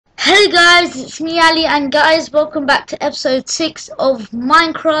Hey guys, it's me Ali, and guys, welcome back to episode 6 of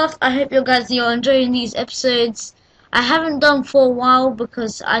Minecraft. I hope you guys are enjoying these episodes. I haven't done for a while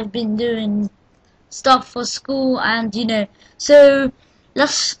because I've been doing stuff for school and so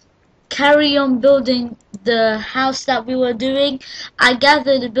let's carry on building the house that we were doing. I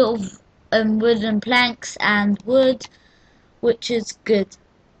gathered a bit of wooden planks and wood, which is good.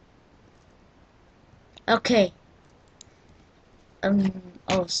 Okay.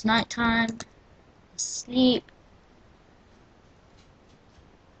 Oh, it's night time. Sleep.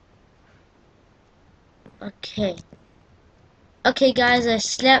 Okay guys, I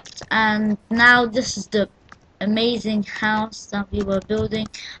slept and now this is the amazing house that we were building.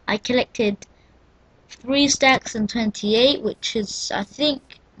 I collected 3 stacks and 28, which is, I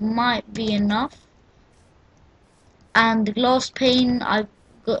think, might be enough. And the glass pane, I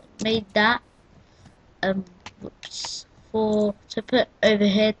made that to put over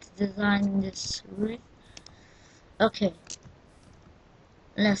here to design this roof. Okay,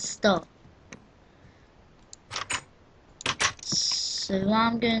 let's start. So what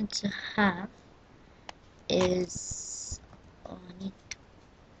I'm going to have is,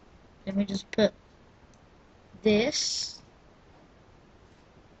 let me just put this.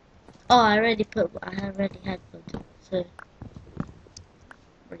 Oh, I already had wood. So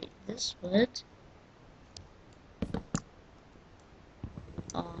break this wood.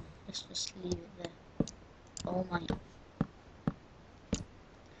 Oh, let's just leave it there. Oh my.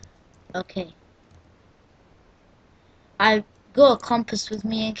 Okay. I got a compass with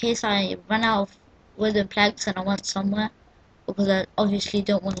me in case I run out of wooden planks and I went somewhere, because I obviously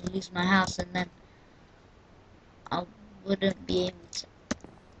don't want to lose my house and then I wouldn't be able to.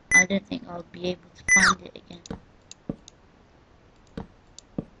 I don't think I'll be able to find it again.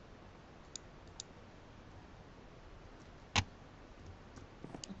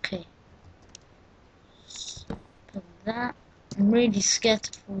 Okay. So put that. I'm really scared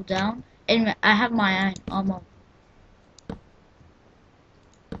to fall down. Anyway, I have my iron armor.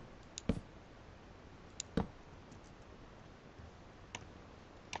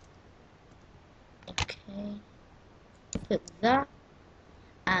 Okay. Put that.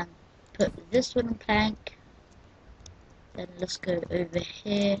 And put this wooden plank. Then let's go over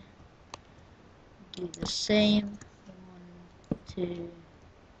here. Do the same. 1, 2,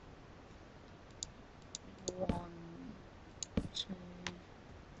 1, 2,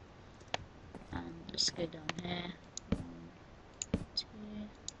 and let's go down here. 1, 2,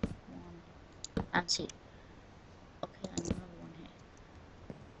 1, and see. Okay, and another one here.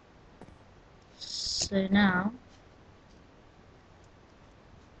 So now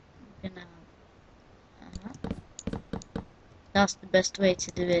we're gonna. That's the best way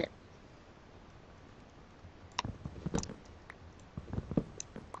to do it.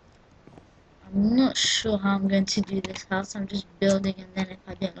 I'm not sure how I'm going to do this house. I'm just building, and then if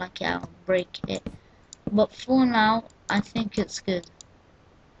I don't like it, I'll break it. But for now, I think it's good.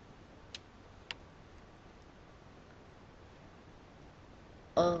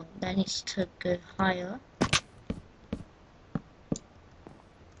 Oh, that needs to go higher.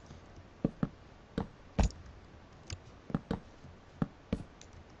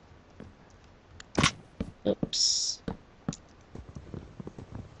 Oops.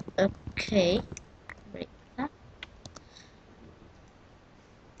 Okay. Break that.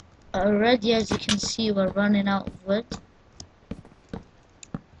 Already, as you can see, we're running out of wood.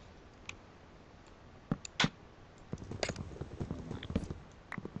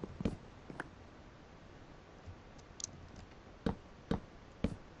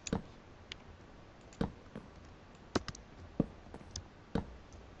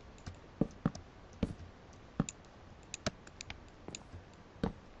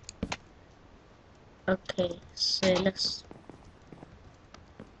 Okay, so let's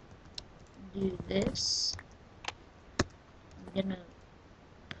do this. I'm gonna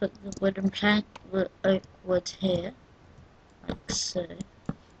put the wooden plank with oak wood here, like so.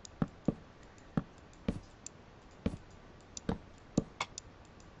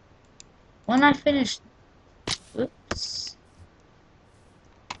 When I finish, oops,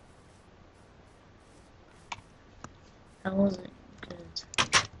 that wasn't good.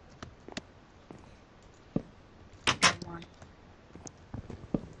 Oh my.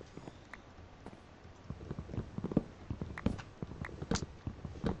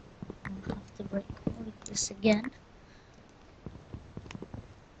 I'll have to break all of this again.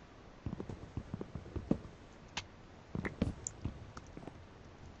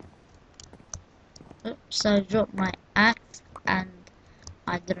 Oops, I dropped my axe and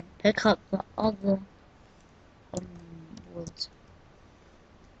I didn't pick up the other wood.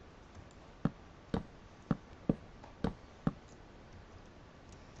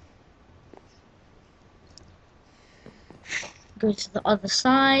 go to the other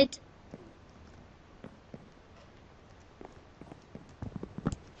side.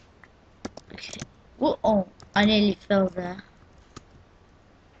 Okay. Whoa, oh, I nearly fell there.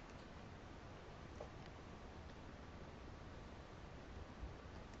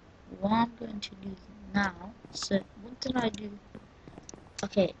 What I'm going to do now, so what did I do?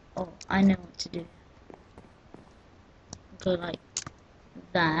 Okay, oh, I know what to do. Go like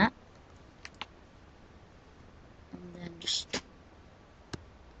that, and then just,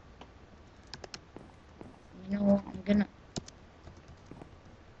 you know what, I'm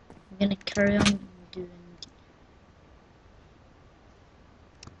gonna carry on doing,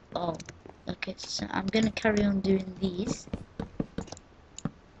 oh, okay, so I'm gonna carry on doing these.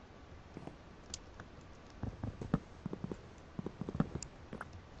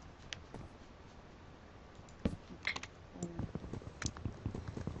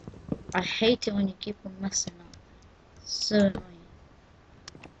 I hate it when you keep on messing up. So annoying.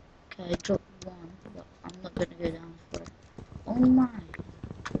 Okay, I dropped one, but I'm not gonna go down for it. Oh my.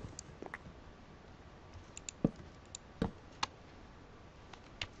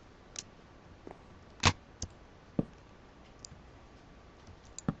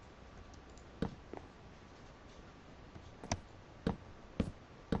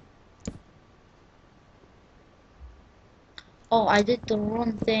 Oh, I did the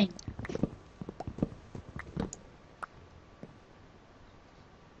wrong thing.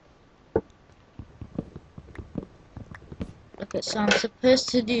 Okay, so I'm supposed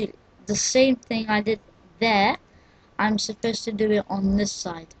to do the same thing I did there. I'm supposed to do it on this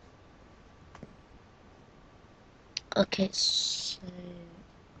side. Okay, so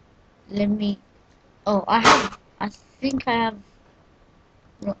let me. Oh, I think I have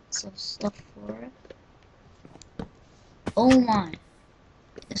lots of stuff for it. Oh my,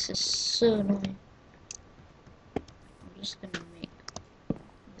 this is so annoying. I'm just gonna make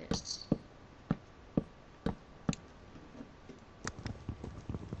this.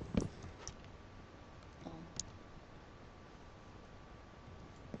 Oh.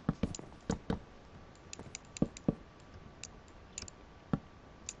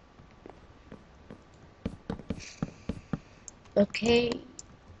 Okay.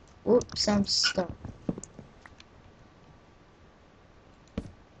 Whoops, I'm stuck.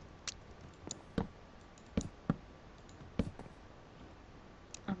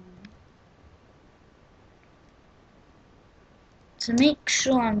 To make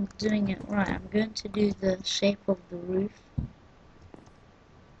sure I'm doing it right, I'm going to do the shape of the roof.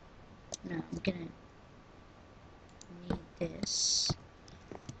 No, I'm gonna need this.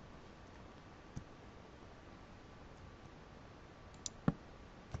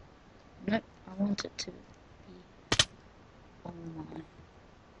 Nope, I want it to be. Oh my.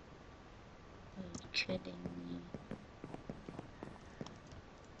 Are you kidding me?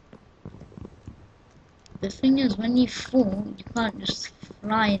 The thing is, when you fall, you can't just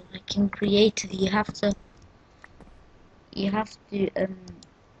fly like in creative. You have to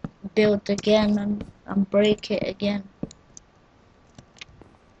build again and break it again.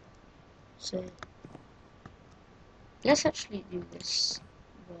 So let's actually do this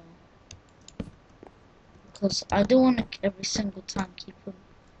well, because I don't want to every single time keep on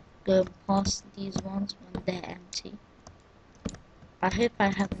going past these ones when they're empty. I hope I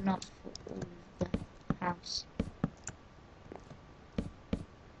have enough for all of the house.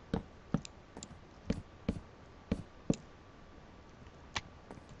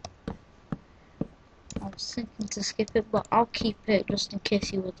 I was thinking to skip it, but I'll keep it just in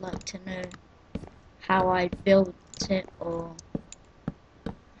case you would like to know how I built it or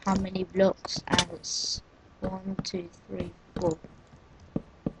how many blocks, and it's 1, 2, 3, 4.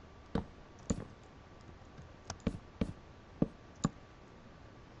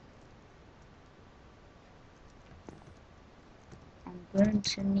 I'm going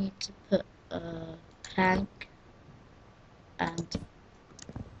to need to put a plank and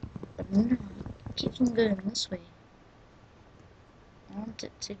no, it keeps on going this way. I want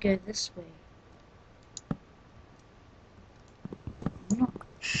it to go this way. I'm not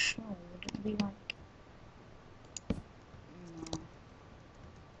sure, would it be like... No.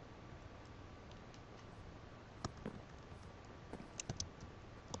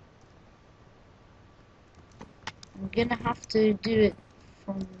 I'm gonna have to do it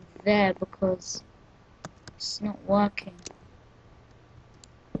from there because it's not working.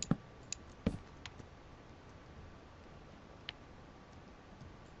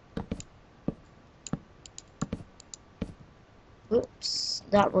 Oops,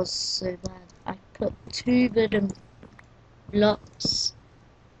 that was so bad. I put 2 wooden blocks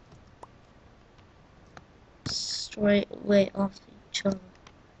straight away after each other.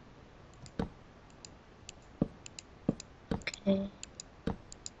 Okay.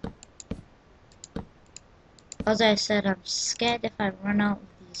 As I said, I'm scared if I run out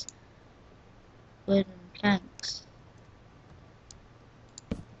of these wooden planks,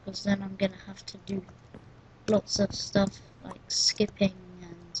 because then I'm gonna have to do lots of stuff like skipping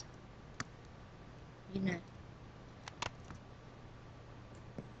and, you know.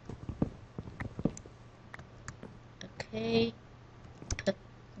 Okay, put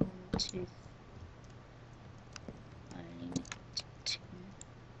 1, 2, I only need 2.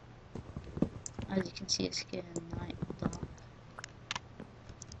 As you can see, it's getting night dark.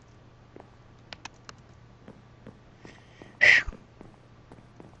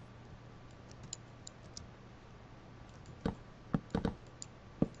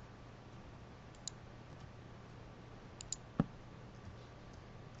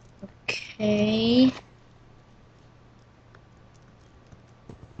 Okay.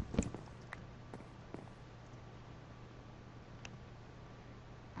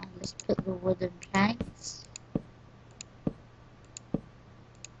 And let's put the wooden planks.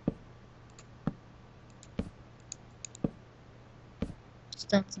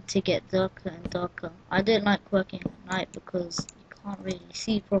 Starting to get darker and darker. I don't like working at night because you can't really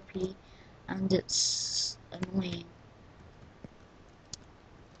see properly and it's annoying.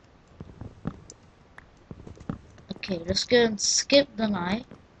 Okay, let's go and skip the night.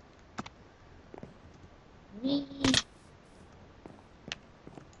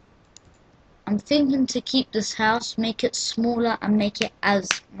 I'm thinking to keep this house, make it smaller and make it as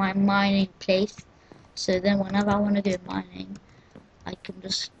my mining place. So then whenever I want to go mining, I can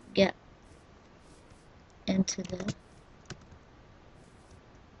just get into there.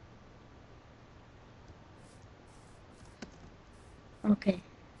 Okay.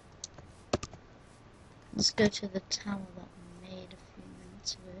 Let's go to the tower that we made a few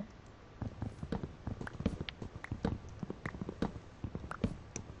minutes ago.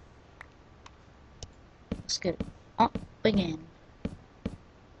 Let's go up again.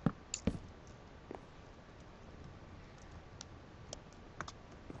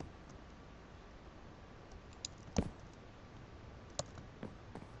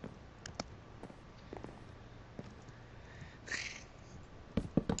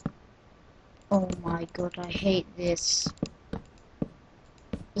 Oh my god, I hate this.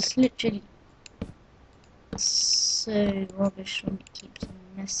 It's literally so rubbish when it keeps on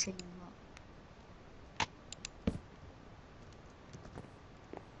messing up.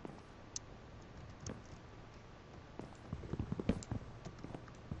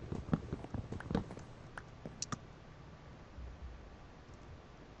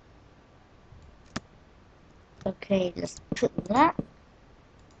 Okay, let's put that.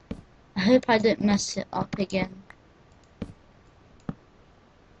 I hope I don't mess it up again.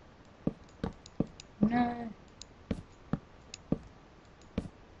 No.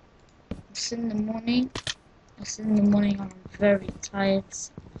 It's in the morning. It's in the morning and I'm very tired.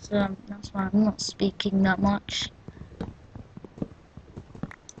 So that's why I'm not speaking that much.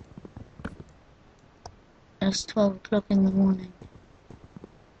 It's 12 o'clock in the morning.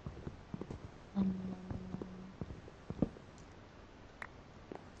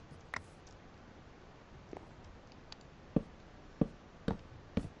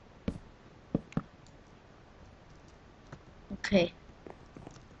 Okay.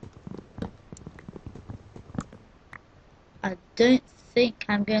 I don't think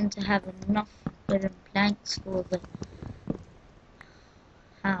I'm going to have enough wooden planks for the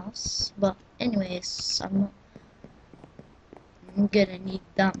house, but anyways, I'm gonna need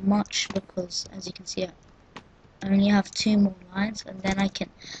that much because, as you can see, I only have 2 more lines, and then I can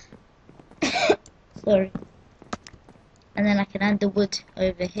sorry, and then I can add the wood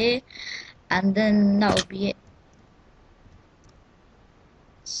over here, and then that will be it.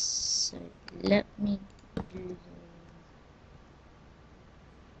 So let me do the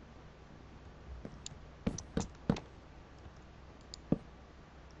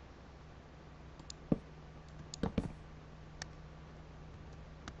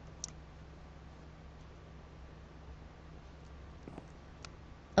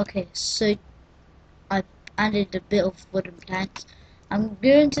okay, so I added a bit of wooden planks. I'm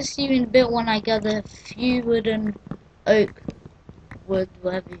going to see you in a bit when I gather a few wooden oak wood,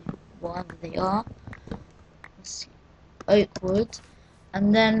 whatever they are. Let's see, oak wood,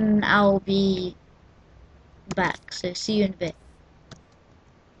 and then I'll be back. So see you in a bit.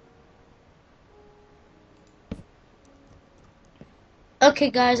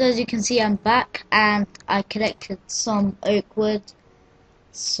 Okay guys, as you can see, I'm back and I collected some oak wood.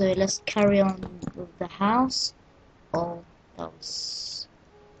 So let's carry on with the house. Oh, that was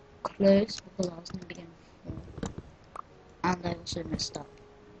close because I was nearly getting 4. And I also messed up.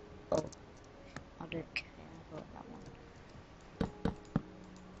 Oh, I don't care about that one.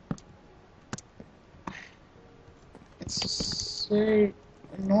 It's just so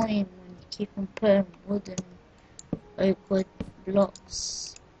annoying when you keep on putting wooden oak wood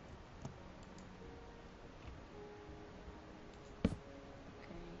blocks.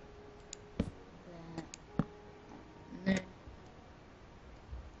 Okay, there. No.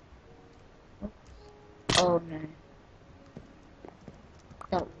 Oops. Oh no.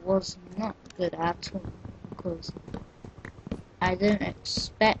 That was not good at all because I didn't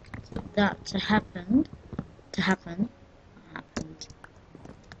expect that to happen. It happened.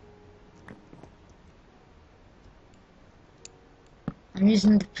 I'm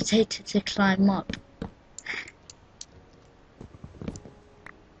using the potato to climb up.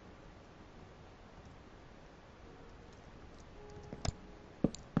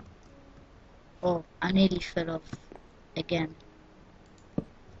 Oh, I nearly fell off again.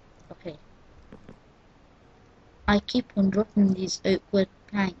 Okay. I keep on dropping these oak wood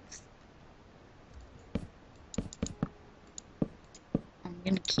planks. I'm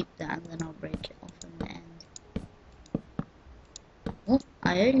gonna keep that and then I'll break it off in the end. Oh,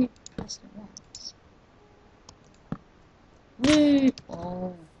 I only pressed it once. Woo!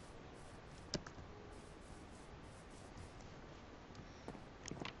 Oh.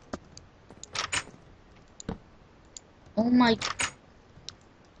 Oh my.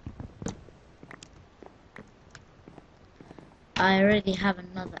 I already have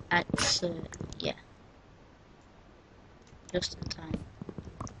another axe, so yeah. Just in time.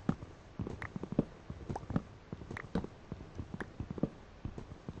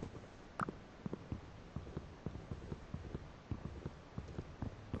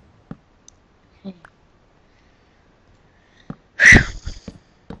 Okay.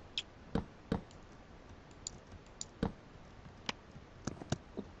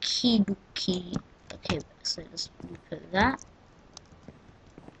 Okie dokie. Okay, so let's put that.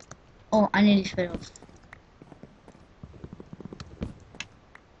 Oh, I nearly fell off.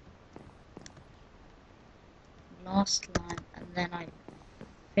 Last line, and then I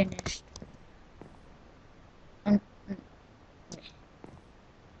finished. Wait.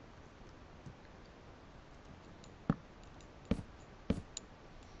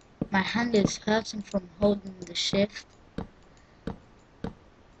 My hand is hurting from holding the shift.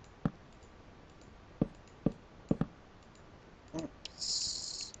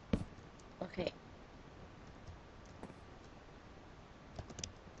 Oops. Okay.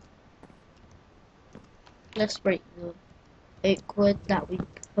 Let's break the oak wood that we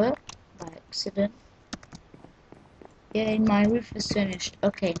put by accident. Yay, my roof is finished.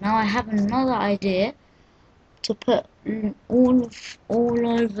 Okay, now I have another idea to put all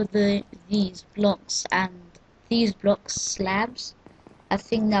over these blocks and these blocks slabs. I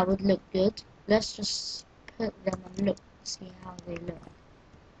think that would look good. Let's just put them and look, see how they look.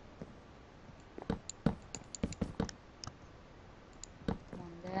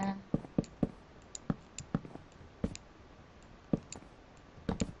 One there.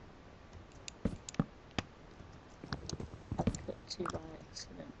 I put 2 by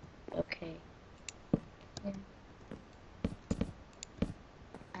accident. Okay. Yeah.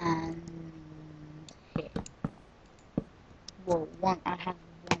 And here. Whoa, I have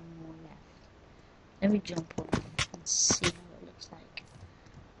one more left. Let me jump on and see how it looks like.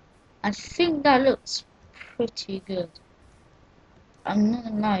 I think that looks pretty good. I'm not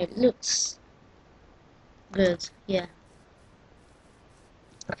gonna lie, it looks good, yeah.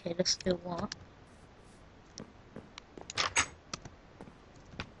 Okay, let's do what?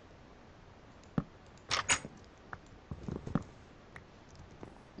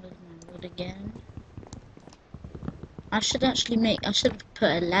 There's my wood again. I should have put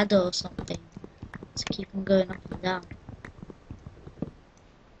a ladder or something to keep them going up and down.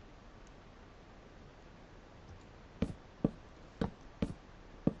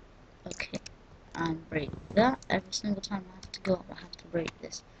 Okay, and break that. Every single time I have to go up, I have to break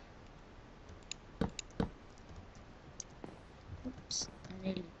this. Oops, I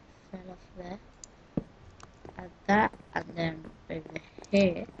nearly fell off there. Add that, and then over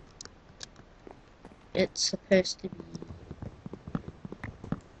here, it's supposed to be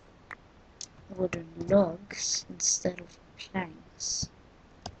wooden logs instead of planks.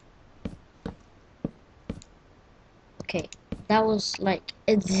 Okay, that was like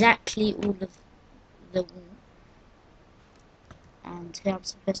exactly all of the wall. And here I'm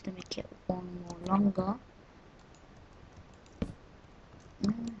supposed to make it one more longer.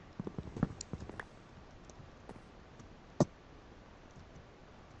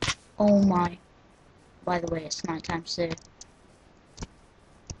 Oh my. By the way, it's nighttime, so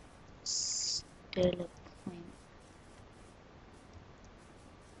still a point.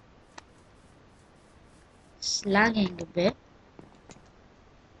 It's lagging a bit.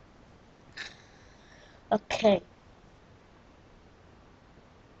 Okay.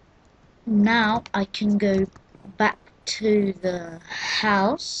 Now I can go back to the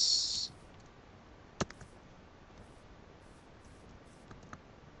house.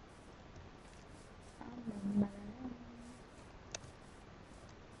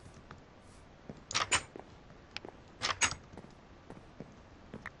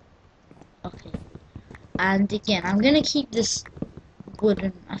 Okay. And again, I'm gonna keep this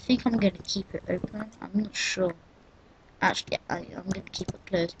wooden. I think I'm gonna keep it open. I'm not sure. Actually, I'm gonna keep it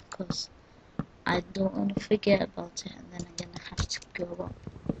closed because I don't want to forget about it, and then I'm gonna have to go up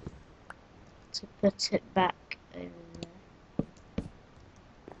to put it back over there.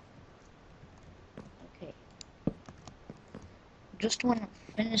 Okay. Just want to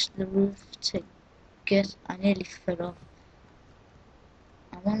finish the roof to get. I nearly fell off.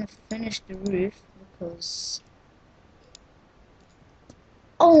 I want to finish the roof because.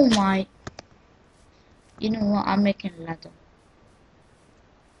 Oh my! You know what? I'm making a ladder.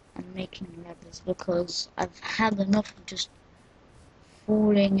 I'm making ladders because I've had enough of just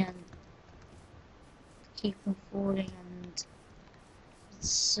falling and keep on falling, and it's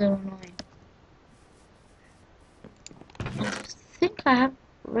so annoying. I think I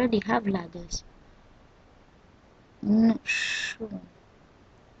already have ladders. I'm not sure.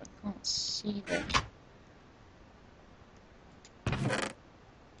 I can't see them.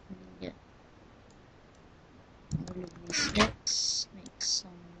 Yeah. All of these. Let's make some.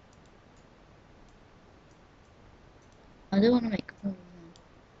 I don't want to make all of them.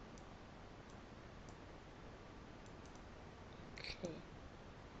 Okay.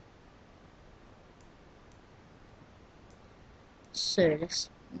 So let's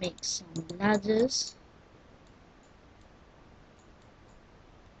make some ladders.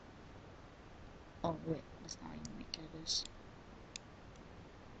 Oh wait, that's not how you make ladders.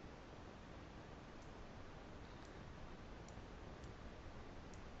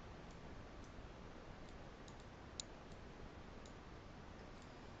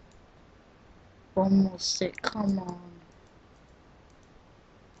 One more stick, come on.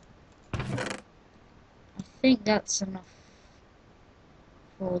 I think that's enough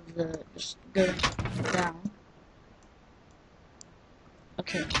for the just going down.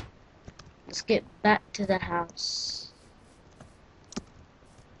 Okay, let's get back to the house.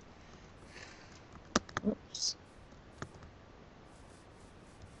 Whoops.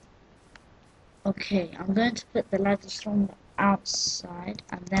 Okay, I'm going to put the ladders from the outside,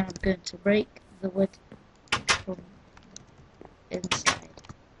 and then I'm going to break the wood from inside.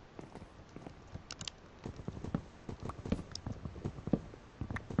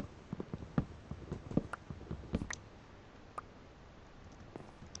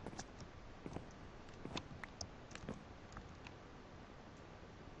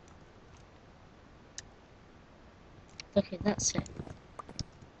 Okay, that's it.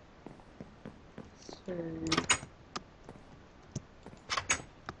 So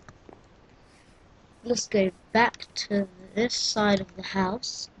let's go back to this side of the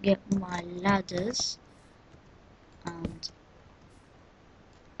house, get my ladders, and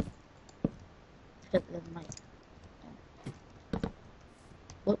put them like.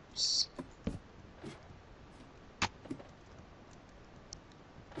 Whoops.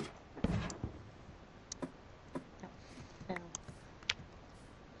 That fell.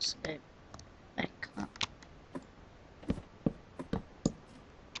 Let's go back up.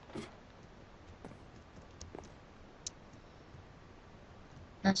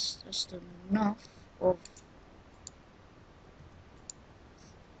 That's just enough of.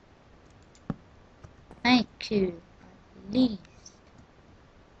 Thank you, at least.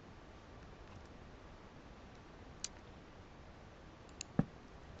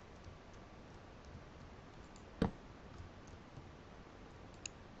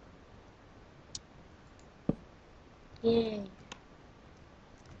 Yay.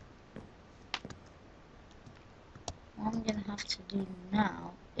 What I'm gonna have to do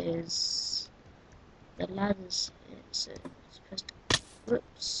now is the ladders. It's supposed to.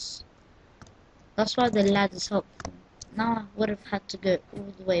 Whoops. That's why the ladder's helpful. Now I would have had to go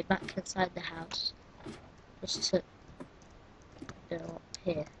all the way back inside the house just to go up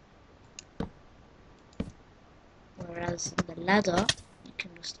here. Whereas in the ladder, you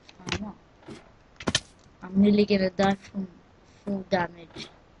can just climb up. I'm nearly gonna die from full damage.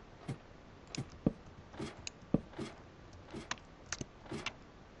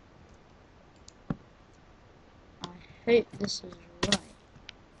 hope this is right.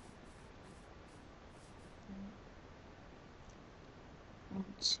 One,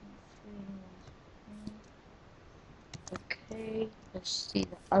 two, three. Okay, let's see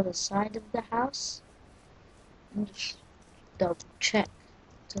the other side of the house. And just double check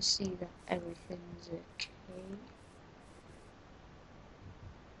to see that everything's okay.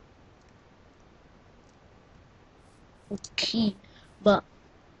 Okay, but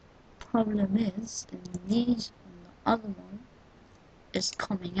problem is, in these, in the other one, is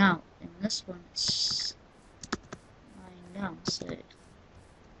coming out. In this one, it's lying down. So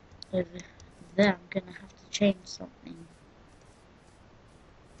over there, I'm gonna have to change something.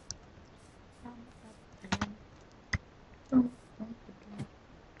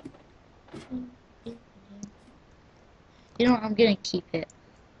 You know what? I'm gonna keep it.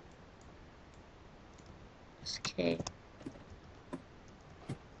 Okay.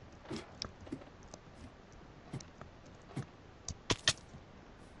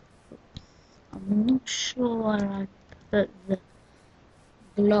 I'm not sure where I put the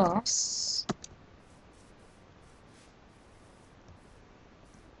glass.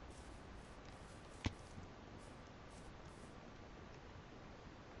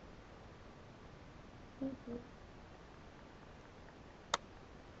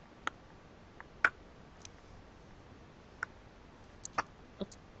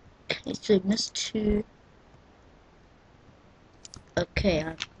 Okay, so missed two. Okay,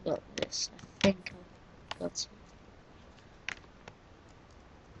 I've got this. I think I've got it.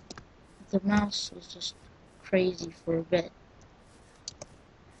 The mouse was just crazy for a bit.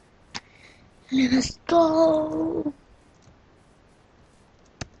 Let's go!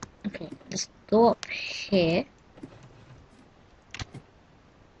 Okay, let's go up here.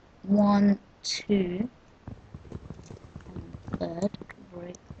 1, 2, and third.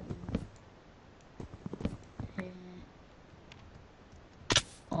 Break them here.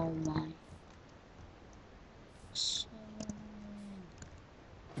 Oh my. So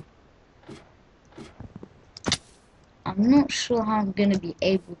I'm not sure how I'm gonna be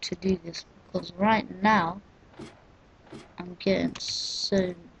able to do this because right now I'm getting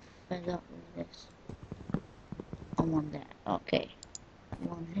so fed up with this. I want that. Okay.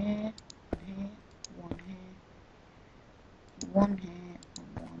 One here, one here, one here,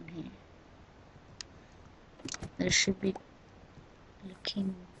 and one here. There should be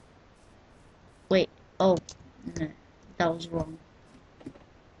looking. Wait. Oh no, that was wrong.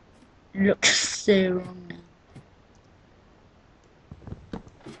 Looks so wrong now.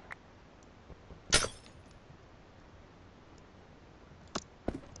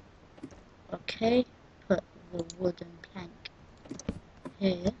 Okay, put the wooden plank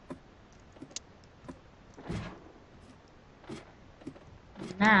here.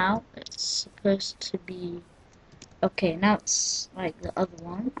 Now it's supposed to be okay. Now it's like the other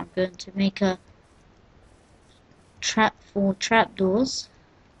one. I'm going to make a trap for trapdoors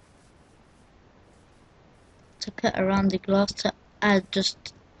to put around the glass to add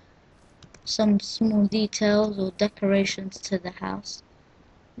just some small details or decorations to the house.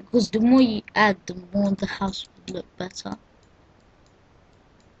 Because the more you add, the more the house would look better.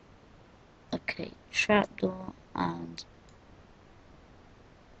 Okay, trapdoor and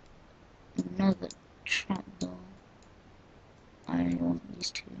another trapdoor. I only want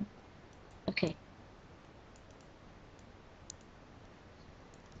these two. Okay.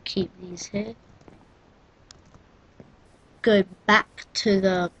 Keep these here. Go back to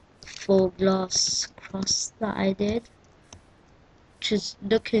the full glass cross that I did, which is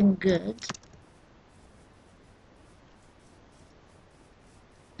looking good.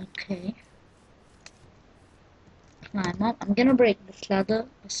 Okay. Climb up. I'm gonna break this ladder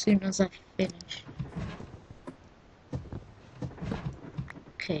as soon as I finish.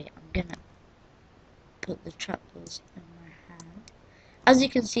 Okay, I'm gonna put the trapdoors in my hand. As you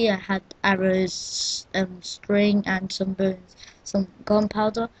can see, I had arrows, string, and some bones, some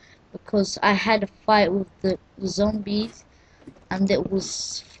gunpowder, because I had a fight with the zombies, and it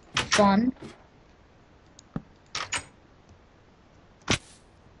was fun.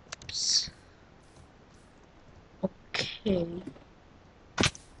 Oops. Okay.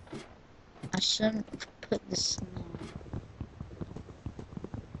 I shouldn't have put this now.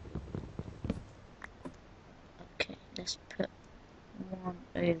 Okay, let's put one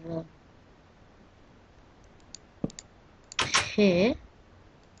over here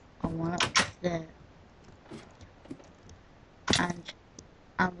and one up there. And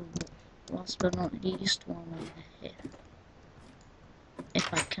last but not least, one over here.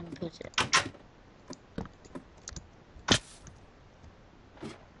 If I can put it.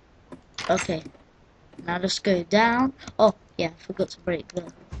 Okay. Now let's go down. Oh yeah, I forgot to break the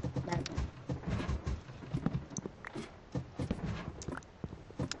ladder.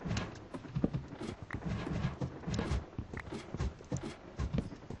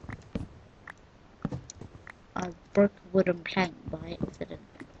 I broke a wooden plank by accident.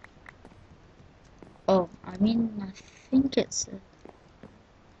 Oh, I mean, I think it's a...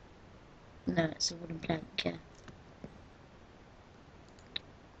 No, it's a wooden plank, yeah.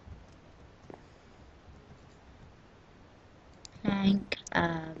 Plank,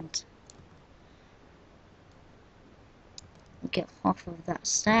 and get half of that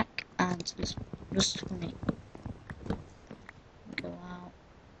stack, and just 20. Go out,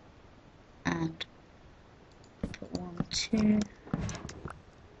 and put 1, 2,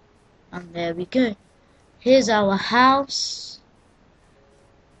 and there we go. Here's our house.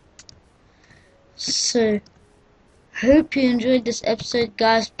 So, hope you enjoyed this episode,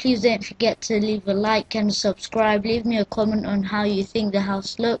 guys. Please don't forget to leave a like and subscribe. Leave me a comment on how you think the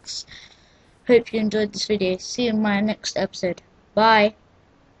house looks. Hope you enjoyed this video. See you in my next episode. Bye.